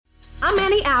I'm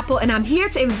Annie Apple, and I'm here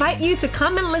to invite you to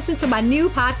come and listen to my new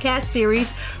podcast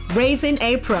series, Raising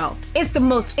a Pro. It's the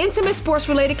most intimate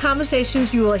sports-related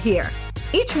conversations you will hear.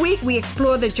 Each week, we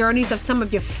explore the journeys of some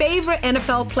of your favorite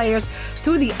NFL players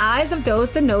through the eyes of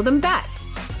those that know them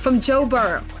best. From Joe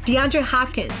Burrow, DeAndre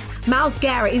Hopkins, Myles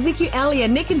Garrett, Ezekiel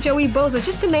Elliott, Nick and Joey Bosa,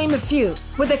 just to name a few.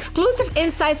 With exclusive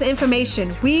insights and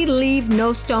information, we leave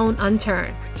no stone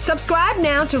unturned. Subscribe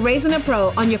now to Raising a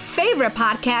Pro on your favorite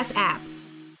podcast app.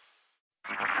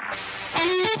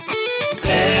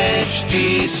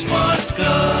 HT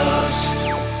Smartcast.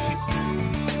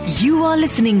 You are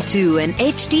listening to an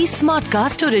HT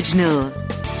Smartcast original.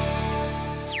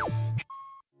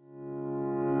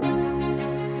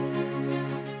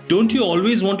 Don't you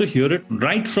always want to hear it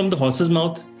right from the horse's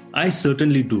mouth? I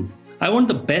certainly do. I want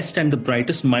the best and the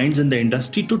brightest minds in the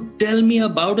industry to tell me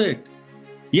about it.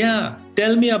 Yeah,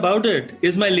 Tell Me About It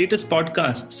is my latest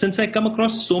podcast. Since I come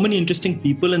across so many interesting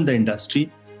people in the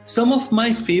industry, some of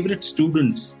my favorite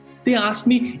students, they ask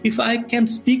me if I can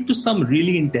speak to some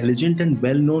really intelligent and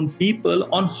well-known people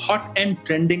on hot and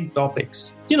trending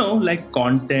topics. You know, like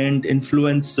content,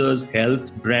 influencers,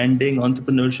 health, branding,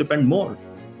 entrepreneurship, and more.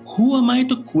 Who am I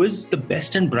to quiz the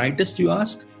best and brightest, you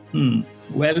ask?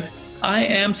 Well, I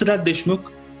am Siddharth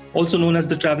Deshmukh, also known as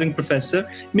the Traveling Professor.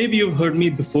 Maybe you've heard me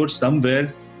before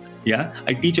somewhere. Yeah,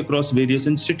 I teach across various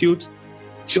institutes.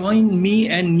 Join me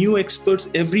and new experts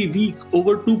every week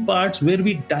over 2 parts where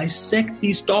we dissect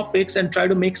these topics and try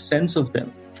to make sense of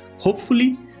them.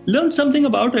 Hopefully, learn something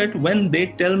about it when they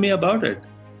tell me about it.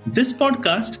 This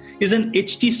podcast is an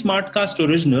HT Smartcast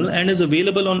original and is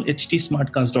available on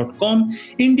htsmartcast.com,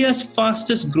 India's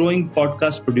fastest growing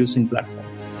podcast producing platform.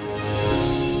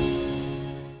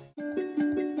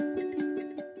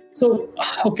 So,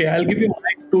 okay, I'll give you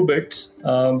my 2 bits,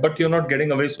 but you're not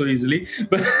getting away so easily.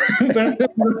 But I'm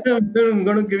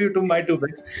going to give you my 2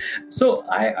 bits. So,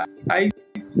 I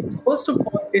first of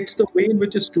all, it's the way in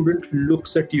which a student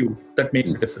looks at you that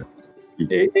makes a difference.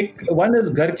 One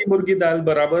is Ghar ki murgi dal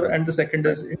barabar, and the second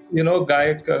is,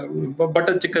 guy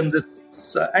butter chicken. This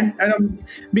and I'm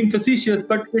being facetious,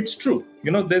 but it's true.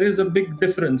 There is a big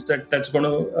difference that's going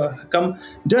to come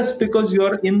just because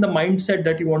you're in the mindset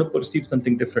that you want to perceive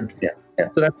something differently. Yeah.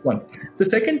 So that's one. The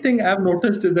second thing I've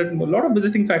noticed is that a lot of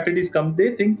visiting faculties come.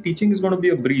 They think teaching is going to be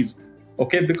a breeze.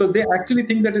 Okay, because they actually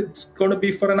think that it's going to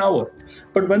be for an hour.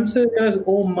 But once they realize,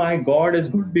 oh my God, it's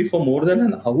going to be for more than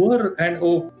an hour, and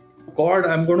oh God,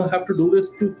 I'm going to have to do this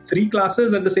to 3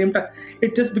 classes at the same time.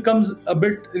 It just becomes a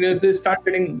bit, they start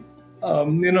getting,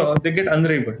 they get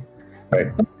unraveled.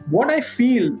 Right. What I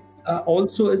feel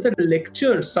also is that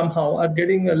lectures somehow are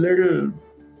getting a little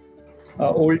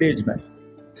old age, man.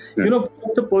 Yeah.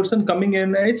 Just a person coming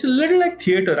in, it's a little like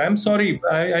theater. I'm sorry.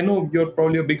 I know you're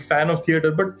probably a big fan of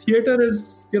theater, but theater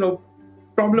is,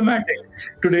 problematic.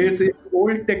 Today it's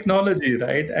old technology,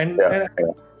 right? And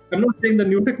I'm not saying the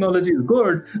new technology is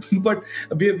good, but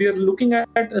we are looking at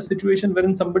a situation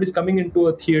wherein somebody's coming into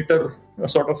a theater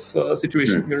sort of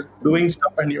situation. You're doing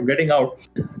stuff and you're getting out.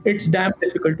 It's damn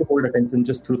difficult to hold attention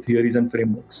just through theories and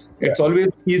frameworks. It's always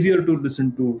easier to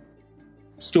listen to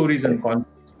stories and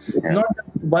concepts. Not that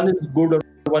one is good or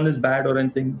one is bad or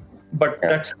anything, but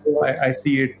that's how I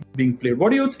see it being played.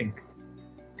 What do you think?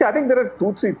 See, I think there are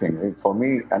 2-3 things for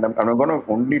me, and I'm going to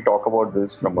only talk about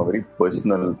this from a very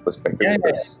personal perspective.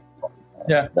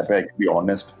 That way I can be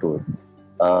honest to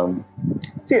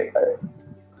it.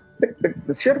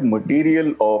 The sheer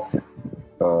material of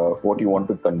what you want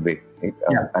to convey, right?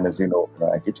 And as you know,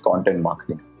 I teach content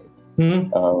marketing.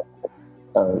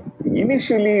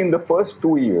 Initially, in the first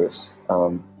 2 years,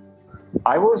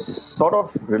 I was sort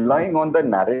of relying on the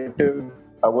narrative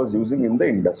I was using in the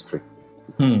industry,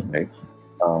 right?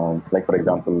 Like, for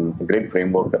example, a great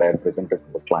framework that I had presented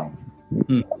to the client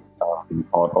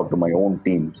or to my own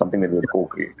team, something that we would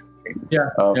co-create.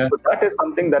 Right? So that is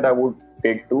something that I would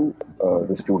take to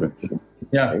the students.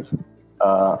 Right?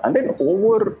 And then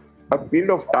over a period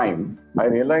of time, I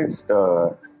realized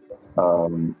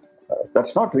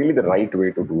that's not really the right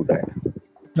way to do that.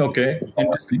 Okay,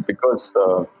 interesting. Because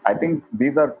I think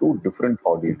these are 2 different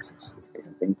audiences. I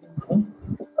think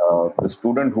the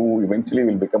student who eventually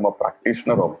will become a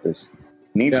practitioner of this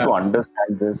needs to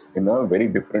understand this in a very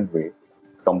different way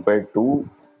compared to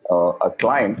a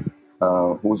client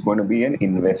who's going to be an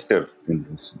investor in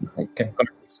this. Okay.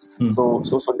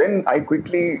 So then I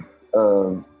quickly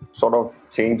sort of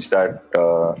changed that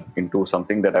into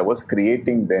something that I was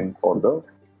creating then for the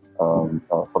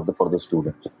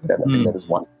students. I think that is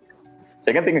one.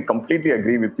 Second thing, I completely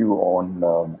agree with you on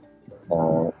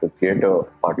the theater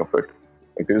part of it.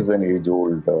 It is an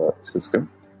age-old system.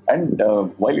 And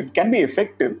while it can be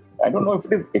effective, I don't know if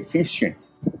it is efficient.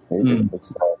 Right?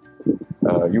 It's,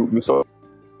 you sort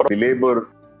of belabor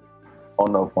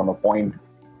on a point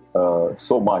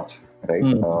so much, right?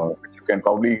 Which you can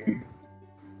probably.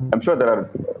 I'm sure there are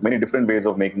many different ways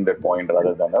of making that point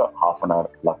rather than a half an hour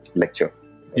lecture.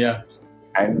 Yeah.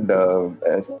 And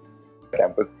as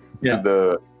campus,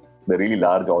 the really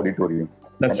large auditorium.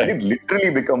 That's and right. It literally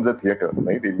becomes a theater,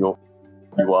 right?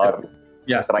 You are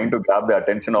trying to grab the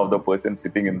attention of the person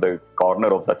sitting in the corner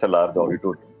of such a large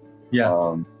auditorium.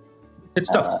 Yeah. It's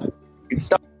tough. It's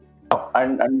tough.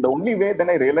 And the only way then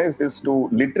I realized is to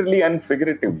literally and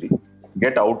figuratively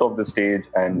get out of the stage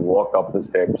and walk up the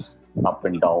steps, up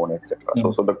and down, etc.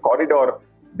 So the corridor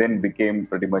then became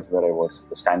pretty much where I was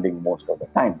standing most of the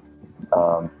time.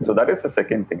 So that is the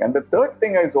second thing. And the third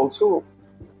thing is also,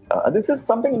 this is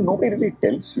something nobody really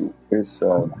tells you, is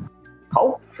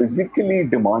how physically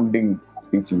demanding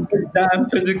teaching can be. Damn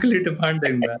physically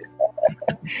demanding, man.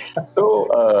 So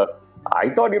I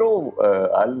thought,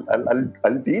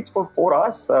 I'll teach for 4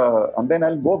 hours and then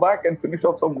I'll go back and finish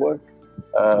off some work.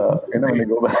 When I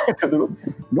go back to the room.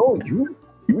 No,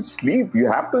 you sleep. You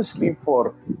have to sleep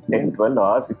for 10, 12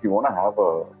 hours if you want to have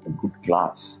a good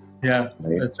class. Yeah,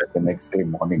 right? That's right. The next day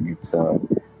morning, it's so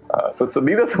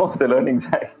these are some of the learnings.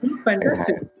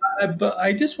 Fantastic.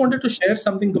 I just wanted to share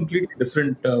something completely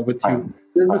different with you.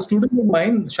 There's a student of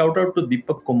mine, shout out to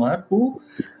Deepak Kumar, who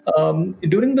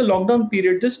during the lockdown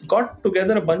period just got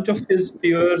together a bunch of his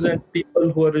peers and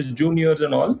people who are his juniors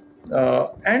and all,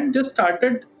 and just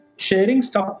started sharing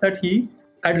stuff that he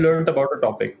had learned about a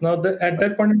topic. Now, at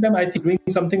that point in time, I think doing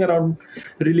something around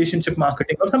relationship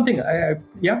marketing or something.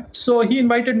 So he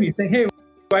invited me, saying, "Hey,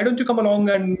 why don't you come along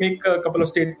and make a couple of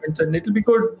statements? And it'll be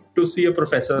good to see a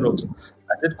professor also."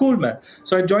 I said, "Cool, man."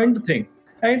 So I joined the thing.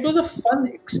 And it was a fun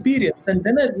experience. And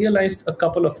then I realized a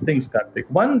couple of things, Karthik.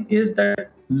 One is that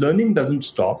learning doesn't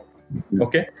stop.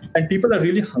 Okay. And people are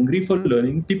really hungry for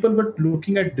learning. People were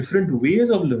looking at different ways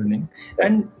of learning.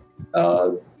 And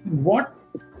what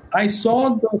I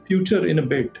saw the future in a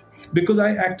bit, because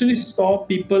I actually saw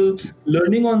people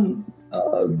learning on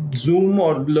Zoom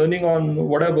or learning on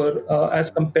whatever as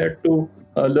compared to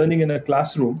learning in a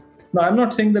classroom. Now, I'm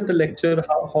not saying that the lecture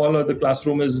hall or the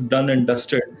classroom is done and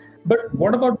dusted, but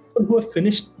what about people who have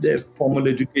finished their formal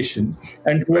education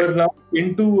and who are now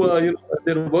into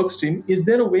their work stream? Is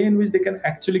there a way in which they can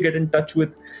actually get in touch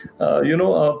with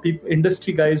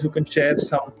industry guys who can share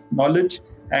some knowledge?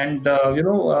 And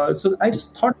so I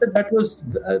just thought that was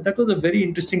a very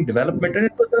interesting development, and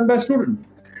it was done by a student.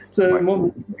 So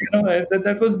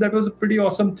that was a pretty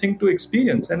awesome thing to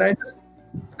experience, and I just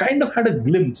kind of had a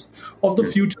glimpse of the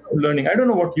future of learning. I don't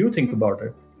know what you think about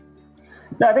it.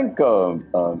 Yeah, I think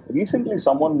recently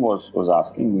someone was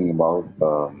asking me about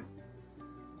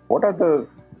what are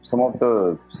some of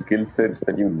the skill sets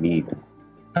that you need.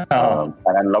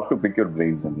 And I'd love to pick your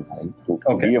brains on it,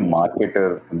 to be a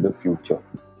marketer in the future.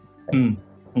 And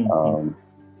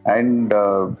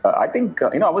I think,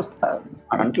 I was,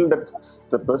 until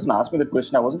the person asked me that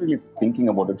question, I wasn't really thinking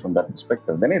about it from that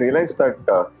perspective. Then I realized that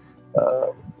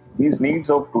these needs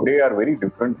of today are very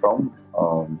different from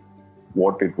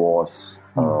what it was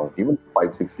even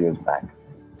 5-6 years back.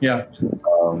 Yeah.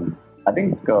 I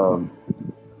think,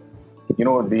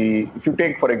 if you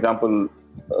take, for example,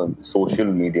 social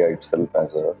media itself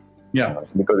as a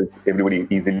because everybody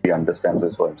easily understands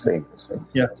this, so I'm saying this. Right?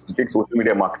 Yeah. You take social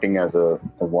media marketing as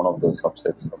one of the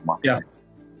subsets of marketing.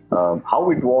 Yeah.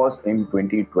 How it was in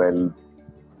 2012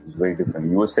 is very different.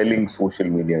 You were selling social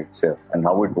media itself, and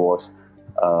how it was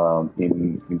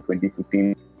in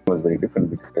 2015 was very different,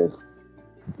 because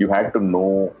you had to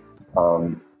know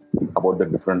about the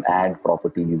different ad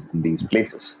properties in these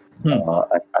places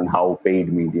and how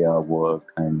paid media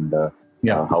work and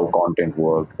how content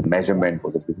worked, measurement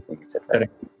was a big thing, etc.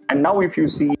 And now if you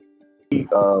see,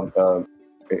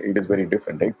 it is very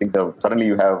different, right? Things have, suddenly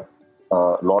you have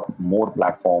a lot more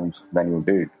platforms than you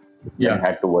did. You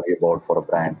had to worry about for a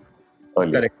brand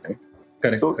earlier.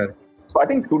 Correct. So I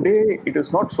think today it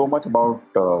is not so much about,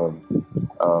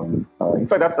 in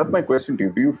fact, that's my question to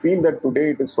you. Do you feel that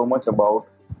today it is so much about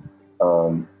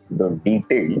the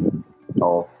detail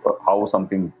of how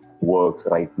something works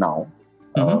right now,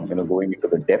 going into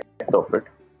the depth of it?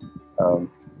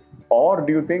 Or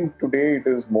do you think today it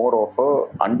is more of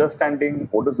a understanding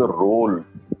what is the role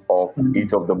of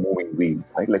each of the moving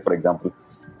wheels, right? Like, for example,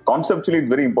 conceptually, it's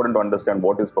very important to understand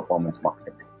what is performance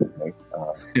marketing, right?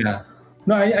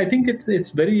 No, I think it's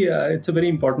a very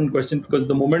important question, because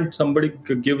the moment somebody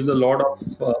gives a lot of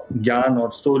gyan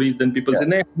or stories, then people say,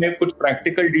 "Nahin, hame kuch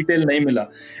practical detail nahi mila,"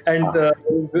 and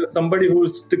somebody who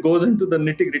goes into the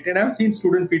nitty gritty. And I've seen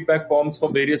student feedback forms for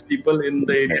various people in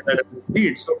the area that I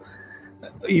lead. So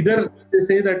either they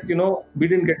say that we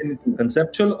didn't get anything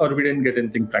conceptual, or we didn't get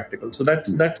anything practical. So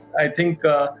that's I think.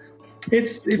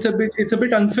 It's a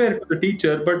bit unfair to the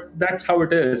teacher, but that's how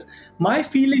it is. My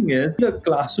feeling is the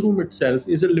classroom itself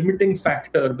is a limiting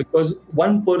factor, because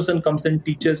one person comes and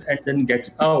teaches and then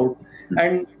gets out.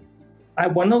 And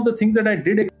one of the things that I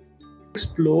did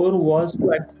explore was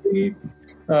to actually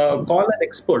call an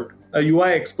expert, a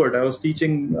UI expert. I was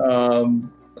teaching.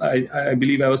 I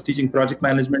believe I was teaching project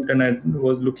management, and I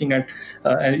was looking at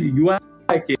a UI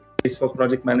case for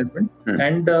project management,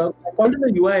 and I called in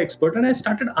a UI expert, and I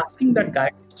started asking that guy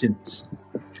questions.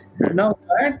 Now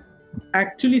that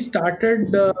actually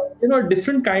started a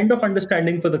different kind of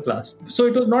understanding for the class. So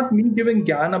it was not me giving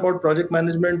gyan about project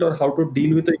management or how to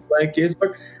deal with a UI case,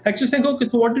 but actually saying, okay,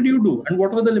 so what did you do and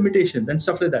what were the limitations and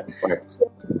stuff like that.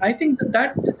 So I think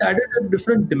that added a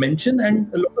different dimension,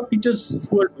 and a lot of teachers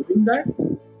who are doing that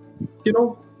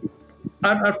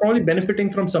are probably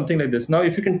benefiting from something like this. Now,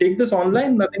 if you can take this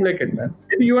online, nothing like it, man.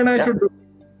 Maybe you and I should do.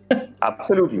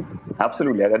 Absolutely. I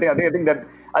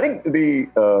think the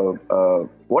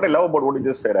what I love about what you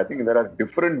just said, I think there are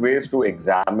different ways to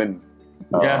examine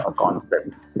a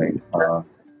concept, right?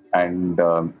 And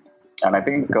I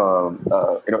think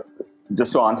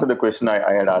just to answer the question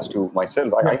I had asked you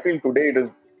myself, I feel today it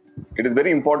is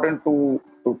very important to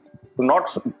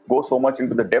not go so much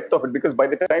into the depth of it, because by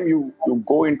the time you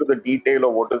go into the detail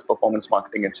of what is performance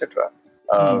marketing, etc.,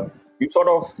 you sort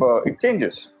of it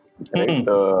changes. Right?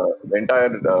 The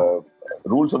entire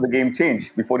rules of the game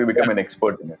change before you become an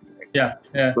expert in it.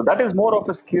 Right? So that is more of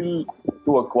a skill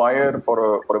to acquire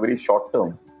for a very short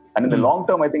term. And in the long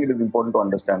term, I think it is important to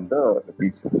understand the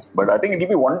pieces. But I think it will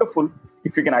be wonderful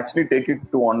if you can actually take it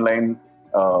to online,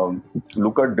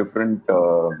 look at different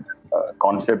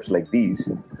concepts like these,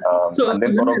 and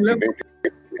then sort of debate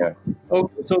it. Yeah.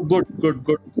 Okay, so good.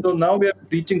 So now we are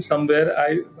reaching somewhere.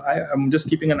 I am just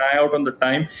keeping an eye out on the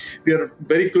time. We are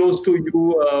very close to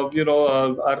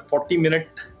our 40-minute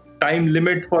time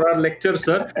limit for our lecture,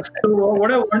 sir. So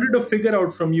what I wanted to figure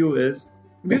out from you is,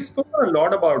 we've spoken a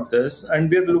lot about this, and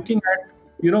we're looking at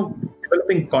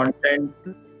developing content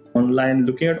online,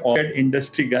 looking at all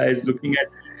industry guys, looking at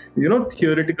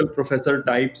theoretical professor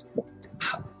types.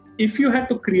 If you had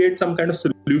to create some kind of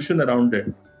solution around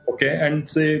it, okay, and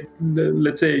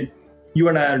let's say you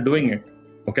and I are doing it,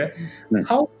 okay,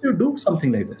 how do you do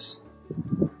something like this?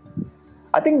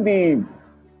 I think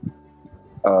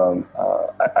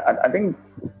I think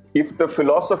if the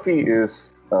philosophy is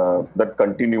that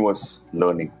continuous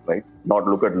learning, right? Not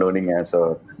look at learning as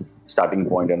a starting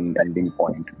point and ending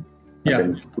point.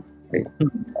 And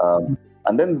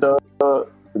then the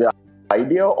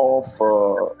idea of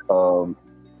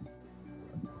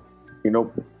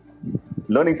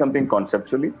learning something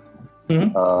conceptually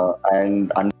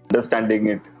and understanding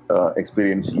it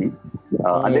experientially,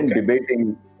 and then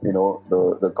debating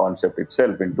the concept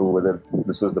itself into whether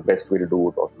this is the best way to do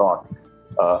it or not.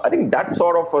 I think that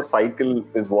sort of a cycle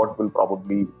is what will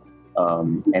probably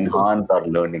enhance our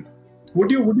learning. Would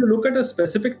you look at a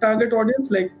specific target audience,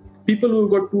 like people who've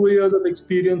got 2 years of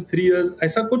experience, 3 years?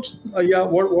 How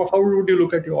would you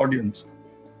look at your audience?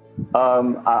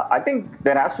 I think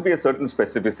there has to be a certain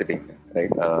specificity,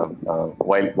 right?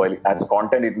 While as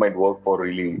content, it might work for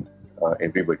really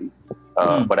everybody.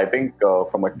 But I think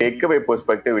from a takeaway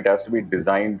perspective, it has to be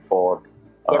designed for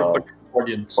a particular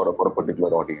audience. For a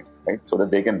particular audience, right? So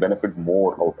that they can benefit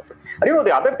more out of it. And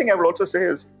the other thing I will also say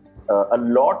is a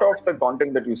lot of the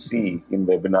content that you see in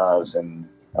webinars and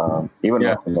even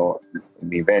in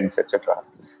events, etc.,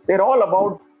 they're all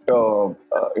about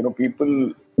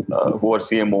people who are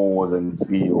CMOs and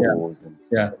CEOs and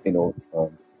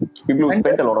people who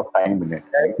spend a lot of time in it.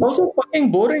 Right? Also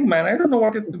fucking boring, man. I don't know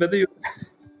whether you.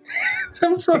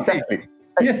 I'm sorry. Exactly.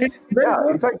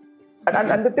 In fact,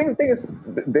 and the thing is,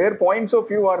 their points of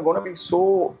view are going to be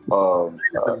so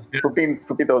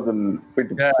 50,000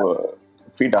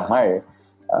 feet high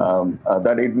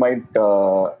that it might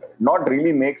not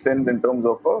really make sense in terms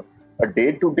of a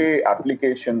day-to-day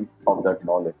application of that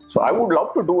knowledge. So I would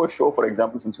love to do a show, for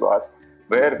example, since you asked,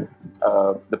 where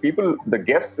the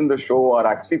guests in the show are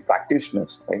actually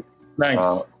practitioners, right?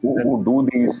 Nice. Who do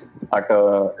these at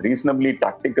a reasonably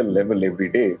tactical level every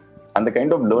day, and the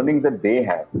kind of learnings that they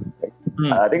have.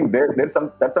 Right? I think that's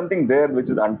something there which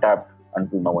is untapped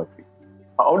until now, I feel.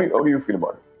 How do you feel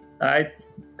about it? I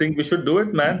think we should do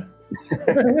it, man.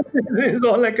 This is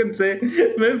all I can say.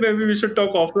 Maybe we should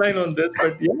talk offline on this,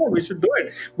 but yeah, we should do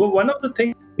it. But one of the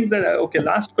things that,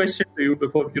 last question to you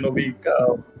before, we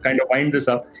kind of wind this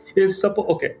up is,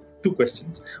 two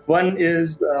questions. One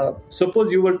is,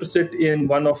 suppose you were to sit in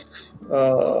one of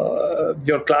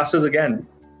your classes again,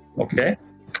 okay?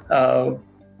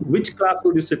 Which class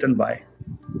would you sit and why?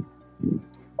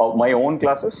 Of my own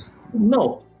classes?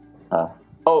 No.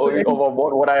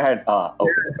 What I had.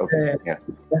 Okay.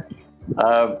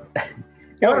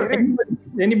 Or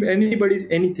anybody's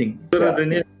anything.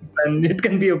 And it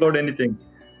can be about anything.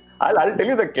 I'll tell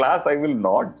you the class I will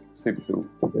not sit through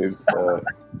is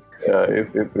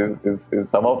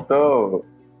some of the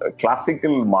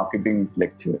classical marketing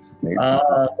lectures.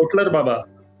 Kotler Baba.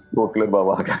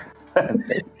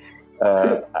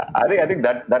 I think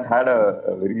that had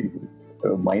a very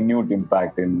minute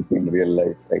impact in real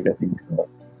life. Right? I think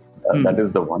that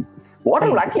is the one. What I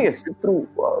would actually sit through,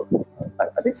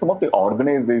 I think some of the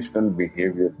organizational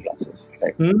behavior classes.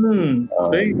 Right?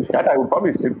 That I would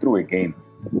probably sit through again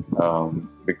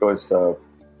because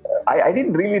I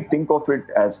didn't really think of it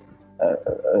as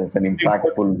an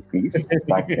impactful piece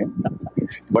back then.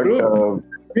 But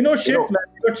shit, man.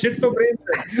 You got shit for brains.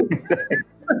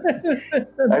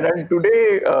 And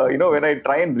today, when I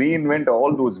try and reinvent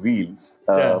all those wheels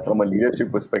from a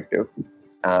leadership perspective,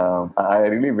 I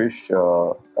really wish,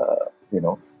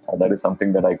 that is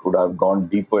something that I could have gone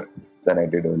deeper than I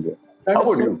did earlier. How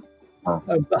about you?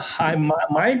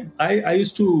 I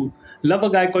used to love a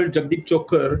guy called Jagdeep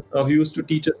Chokar who used to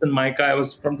teach us in MICA. I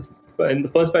was in the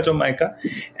first batch of MICA,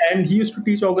 and he used to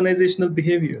teach organizational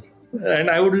behavior. And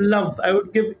I would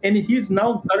give, and he's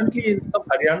now currently in some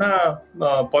Haryana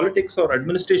politics or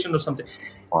administration or something.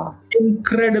 Wow.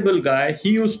 Incredible guy. He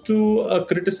used to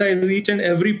criticize each and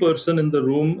every person in the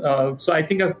room. So I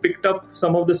think I've picked up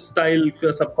some of this style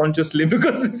subconsciously,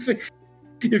 because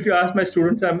if you ask my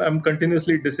students, I'm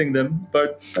continuously dissing them.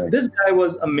 But this guy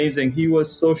was amazing. He was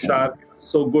so sharp,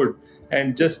 so good,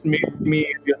 and just made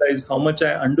me realize how much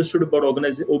I understood about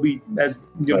organizing OB, as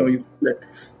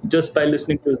just by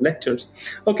listening to his lectures.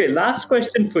 Okay, last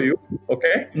question for you.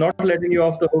 Okay, not letting you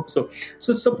off the hook. So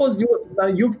suppose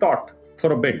you've taught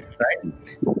for a bit, right?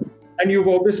 And you've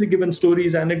obviously given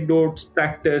stories, anecdotes,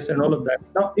 practice, and all of that.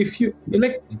 Now, if you're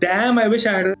like, damn, I wish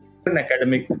I had an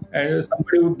academic and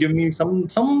somebody would give me some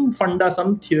funda,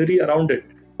 some theory around it.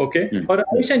 Okay, or I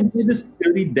wish I knew this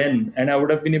theory then, and I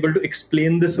would have been able to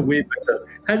explain this way better.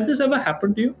 Has this ever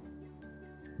happened to you?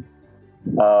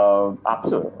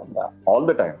 Absolutely, all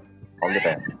the time.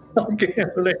 Okay.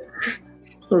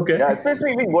 Okay. Yeah,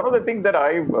 especially one of the things that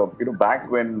I, back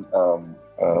when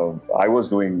I was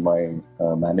doing my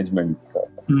management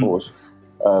course,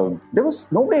 there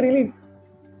was nobody really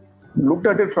looked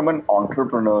at it from an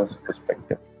entrepreneur's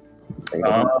perspective.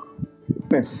 Right?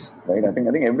 Right? I think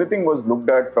everything was looked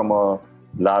at from a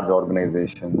large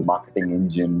organization, marketing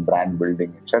engine, brand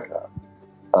building, etc.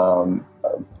 No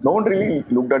one really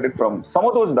looked at it from some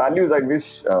of those values. I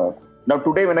wish now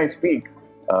today when I speak,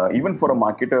 even for a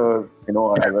marketer,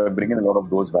 I bring in a lot of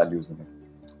those values in it.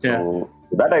 So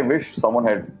that I wish someone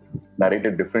had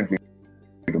narrated differently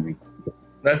to me.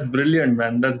 That's brilliant,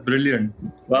 man. That's brilliant.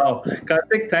 Wow.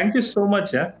 Karthik, thank you so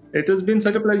much. Yeah, it has been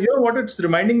such a pleasure. You know what it's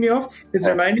reminding me of? It's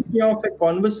reminding me of a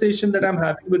conversation that I'm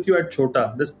having with you at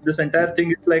Chota. This entire thing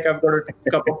is like I've got a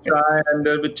cup of chai and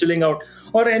we're chilling out,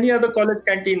 or any other college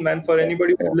canteen, man, for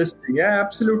anybody who's listening. Yeah,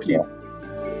 absolutely. Yeah.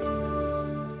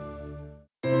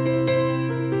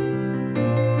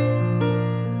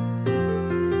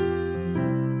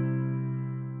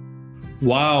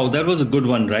 Wow, that was a good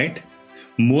one, right?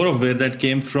 More of where that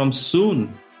came from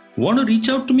soon. Want to reach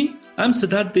out to me? I'm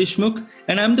Siddharth Deshmukh,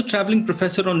 and I'm the traveling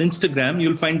professor on Instagram.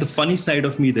 You'll find the funny side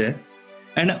of me there.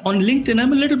 And on LinkedIn,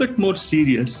 I'm a little bit more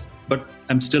serious, but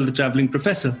I'm still the traveling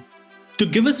professor. To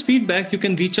give us feedback, you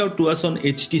can reach out to us on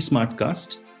HT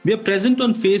Smartcast. We are present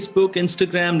on Facebook,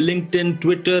 Instagram, LinkedIn,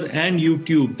 Twitter, and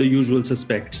YouTube, the usual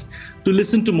suspects. To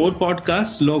listen to more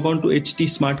podcasts, log on to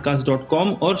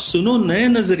htsmartcast.com or suno naye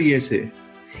nazariye se.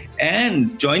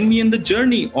 And join me in the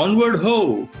journey. Onward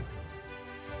ho!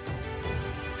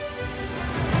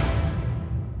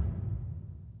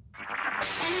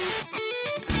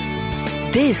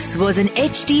 This was an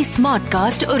HT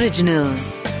Smartcast original.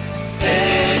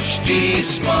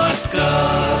 HT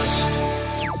Smartcast.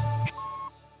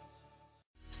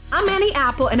 I'm Annie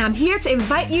Apple, and I'm here to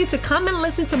invite you to come and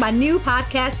listen to my new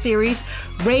podcast series,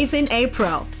 Raising a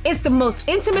Pro. It's the most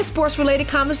intimate sports-related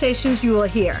conversations you will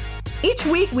hear. Each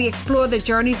week, we explore the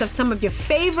journeys of some of your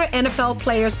favorite NFL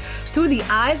players through the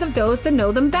eyes of those that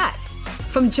know them best.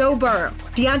 from Joe Burrow,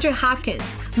 DeAndre Hopkins,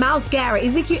 Myles Garrett,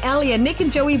 Ezekiel Elliott, Nick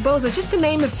and Joey Bosa, just to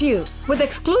name a few. With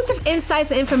exclusive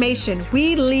insights and information,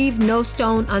 we leave no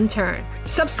stone unturned.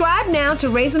 Subscribe now to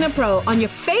Raising a Pro on your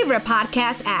favorite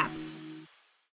podcast app.